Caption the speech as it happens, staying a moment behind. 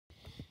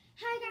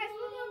Hi guys,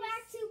 welcome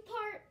back to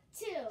part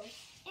 2.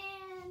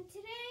 And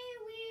today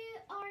we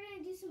are going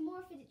to do some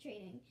more fidget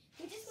trading.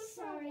 We just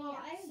went for a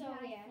walk,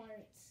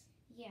 farts.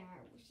 Yeah,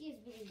 she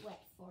has really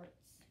wet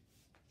farts,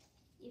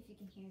 if you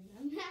can hear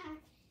them.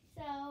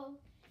 So,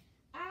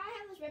 I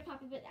have this red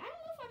poppy, but I don't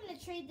know if I'm going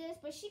to trade this,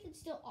 but she could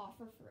still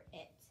offer for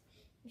it.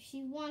 If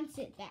she wants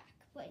it back,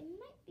 but it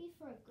might be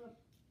for a good...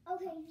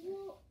 Okay,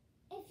 well,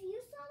 if you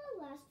saw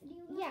the last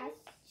video, guys, Yes,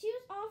 she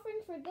was offering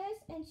for this,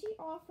 and she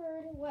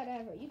offered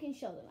whatever. You can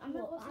show them.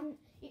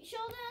 You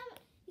show them.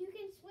 You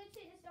can switch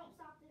it. Just don't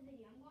stop the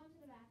video. I'm going to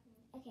the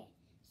bathroom. okay,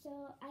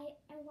 so I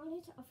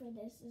wanted to offer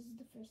this. This is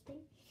the first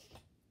thing.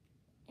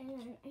 And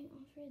I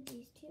offered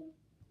these two.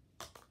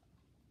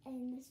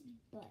 And this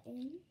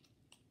button.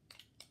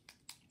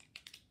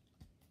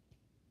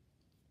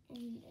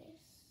 And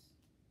this.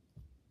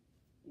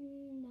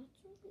 That's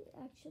really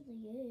actually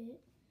it.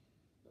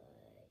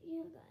 But,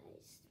 yeah,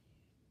 guys.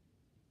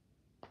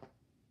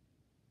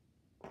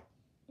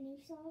 And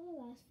if you saw the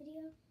last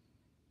video,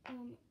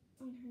 on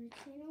her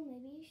channel,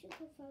 maybe you should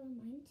go follow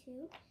mine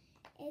too.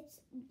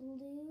 It's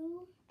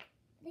Blue,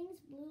 I think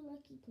it's Blue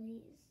Lucky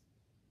Plays.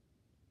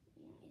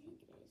 Yeah, I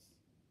think it is.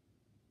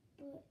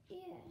 But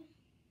yeah.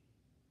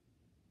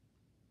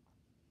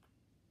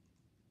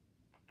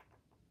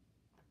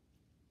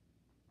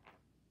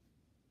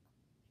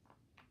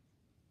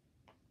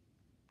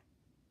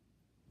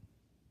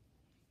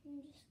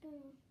 I'm just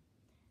gonna,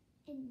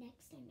 and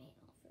next I may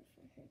offer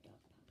for her dog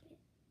puppet.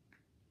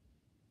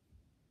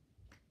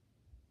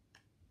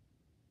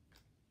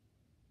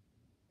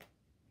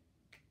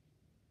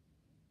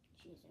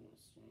 She's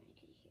almost done. I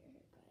could hear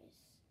her, guys.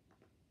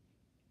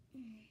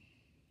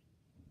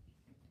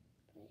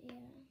 But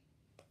yeah.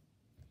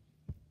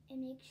 And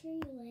make sure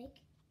you like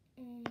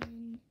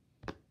and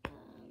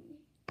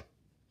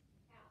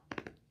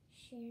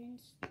share and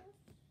stuff.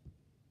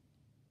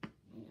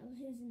 I know this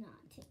is not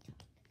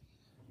TikTok.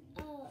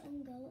 Oh,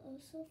 and go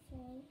also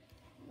follow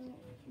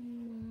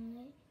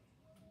my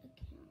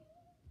account.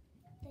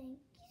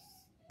 Thanks.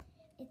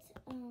 It's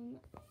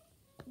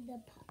the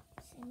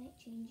pups. I might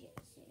change it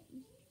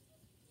soon.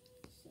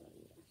 So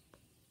yeah.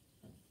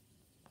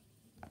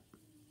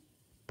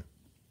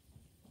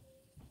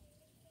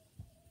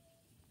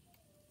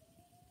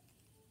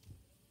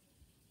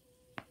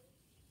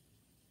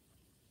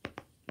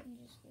 I'm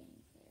just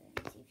waiting for her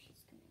and see if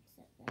she's gonna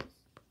accept this.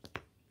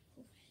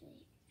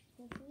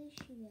 Hopefully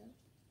she will.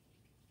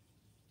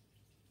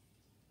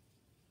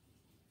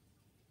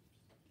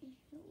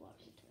 Her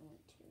water tower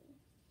too.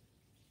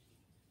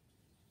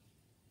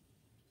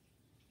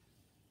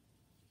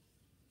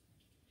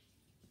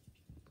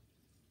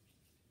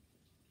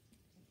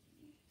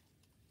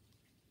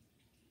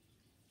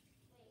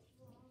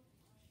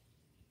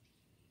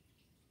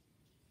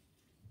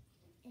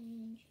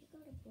 And she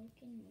got a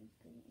broken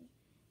needle.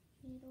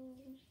 I'm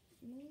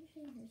not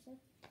showing her stuff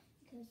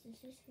because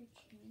this is her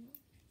channel.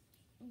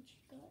 And she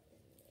got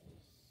this.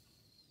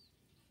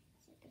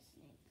 It's like a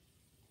snake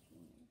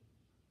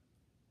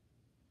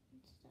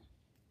and stuff.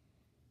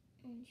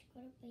 And she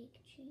got a bake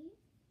cheese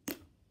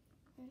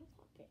and a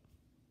puppet.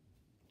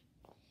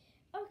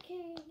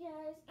 Okay,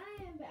 guys,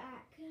 I am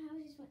back.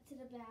 I just went to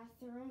the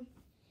bathroom.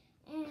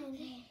 And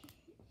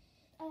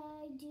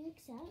Do you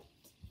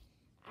accept?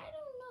 I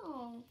don't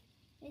know.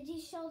 Did you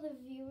show the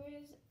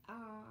viewers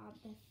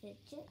the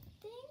fidget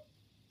thing?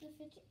 The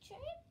fidget tray?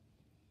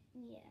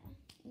 Yeah.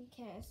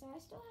 Okay, so I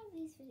still have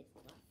these fidgets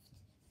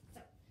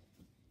left.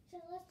 So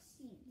let's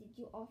see. Did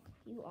you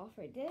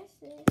offer this,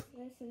 and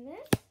this,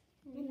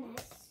 And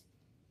this?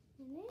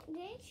 And then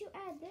didn't you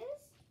add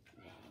this?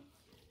 No.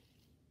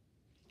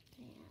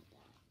 I add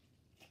that.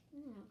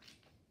 No.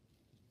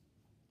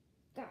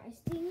 Guys,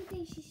 do you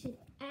think she should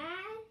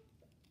add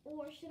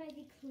or should I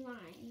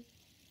decline?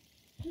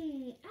 I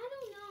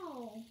don't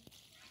know.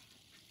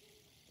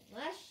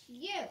 Bless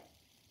you.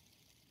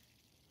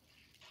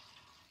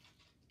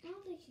 I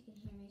don't think she can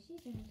hear me.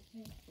 She's in her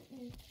face.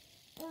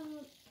 I don't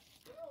know.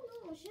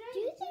 Should I? Do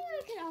you think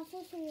I could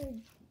offer for your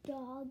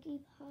doggy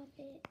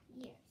puppet?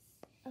 Yes.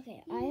 Okay,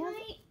 I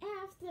might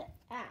have to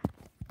add.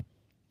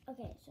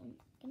 Okay, so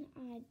I'm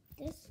gonna add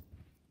this,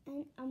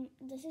 and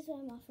this is what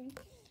I'm offering,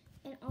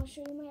 and I'll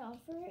show you my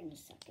offer in a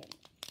second.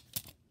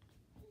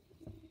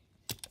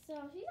 So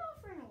she's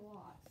offering a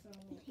lot. So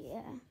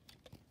Yeah.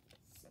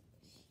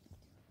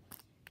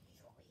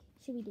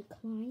 Should we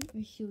decline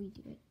or should we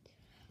do it?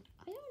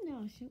 I don't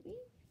know. Should we?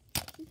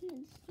 This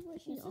is what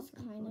she's This is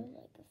offering kind for. of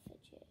like a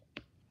fidget.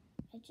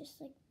 I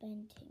just like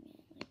bending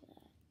it like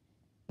that.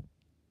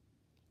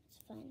 It's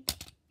fun.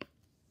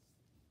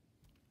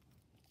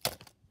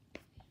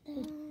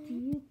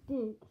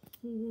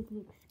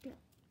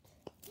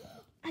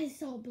 I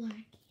saw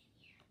Blackie.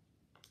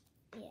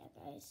 Yeah,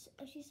 guys.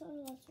 If you saw the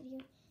last video,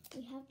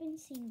 we have been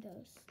seeing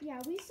ghosts.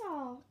 Yeah, we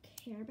saw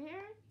Care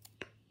Bear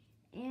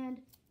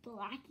and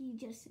Blackie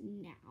just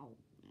now.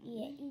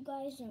 Yeah, you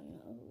guys don't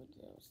know who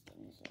those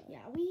things are.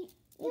 Yeah,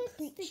 They're it's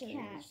the creatures.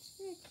 cats.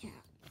 They're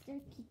cats.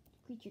 They're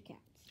creature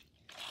cats.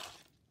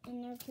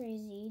 And they're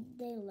crazy.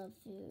 They love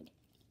food.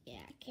 Yeah,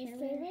 Their Care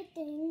Bear. favorite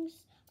things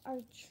are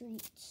like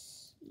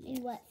treats Yes.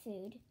 and wet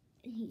food.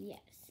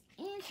 Yes,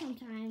 and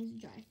sometimes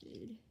dry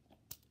food.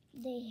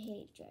 They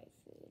hate dry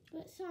food.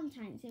 But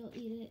sometimes they'll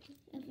eat it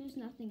if there's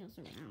nothing else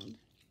around.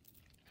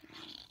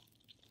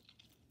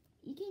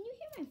 Can you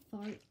hear my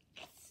farts?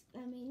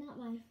 I mean, not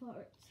my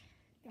farts.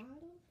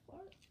 God's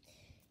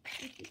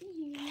farts. If you can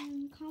hear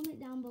them, comment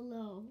down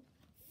below.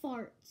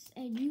 Farts,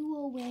 and you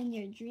will win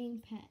your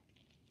dream pet.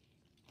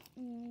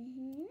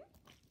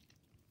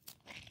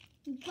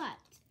 But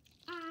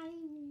I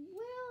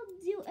will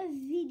do a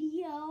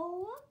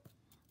video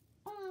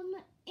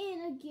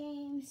in a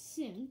game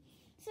soon.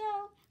 So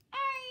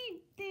I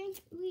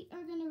think we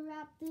are gonna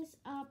wrap this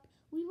up.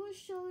 We will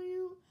show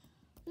you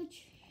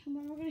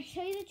we're gonna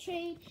show you the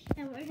trade,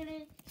 and we're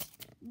gonna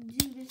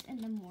do this in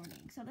the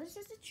morning. So this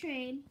is the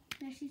trade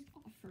that she's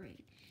offering.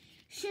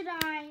 Is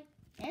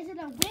it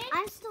a win,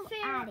 I'm still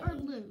fair, adding. or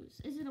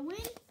lose? Is it a win,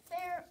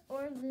 fair,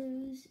 or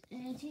lose?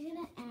 And she's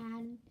gonna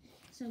add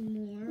some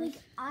more. Like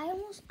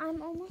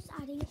I'm almost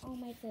adding all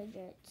my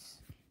favorites.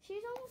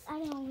 She's almost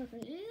adding all her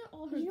good.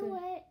 All her You know good.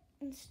 what?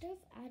 Instead of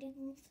adding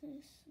all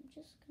this, I'm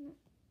just gonna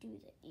do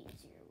the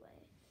easier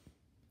way.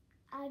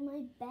 Add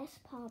my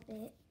best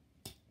poppet.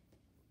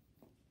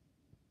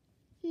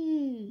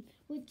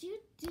 Would you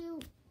do?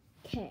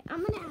 Okay,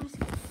 I'm gonna ask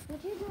you.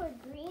 Would you do a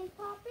green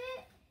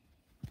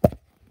poppet?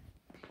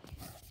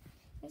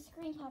 This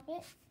green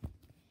poppet,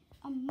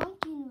 a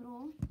monkey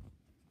noodle.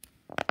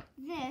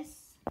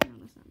 This. No,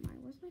 that's not mine.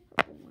 Where's my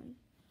purple one?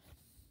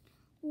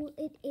 Well,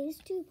 it is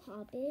 2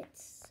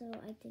 poppets, so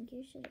I think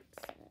you should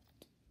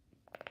accept.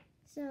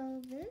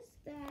 So this,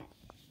 that.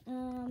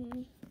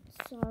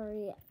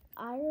 Sorry,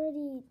 I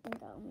already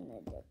think I'm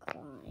gonna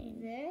decline.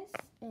 This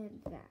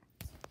and that.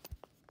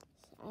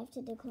 So I have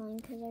to decline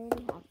because I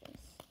already have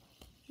this.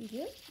 You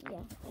do?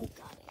 Yeah, I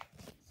got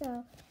it.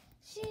 So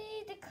she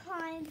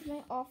declined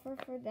my offer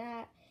for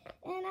that.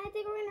 And I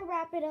think we're going to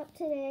wrap it up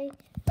today.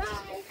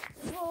 Bye.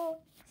 We'll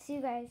see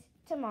you guys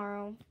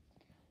tomorrow.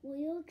 Will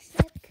you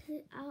accept?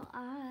 I'll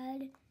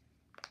add.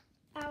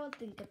 I will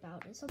think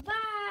about it. So bye.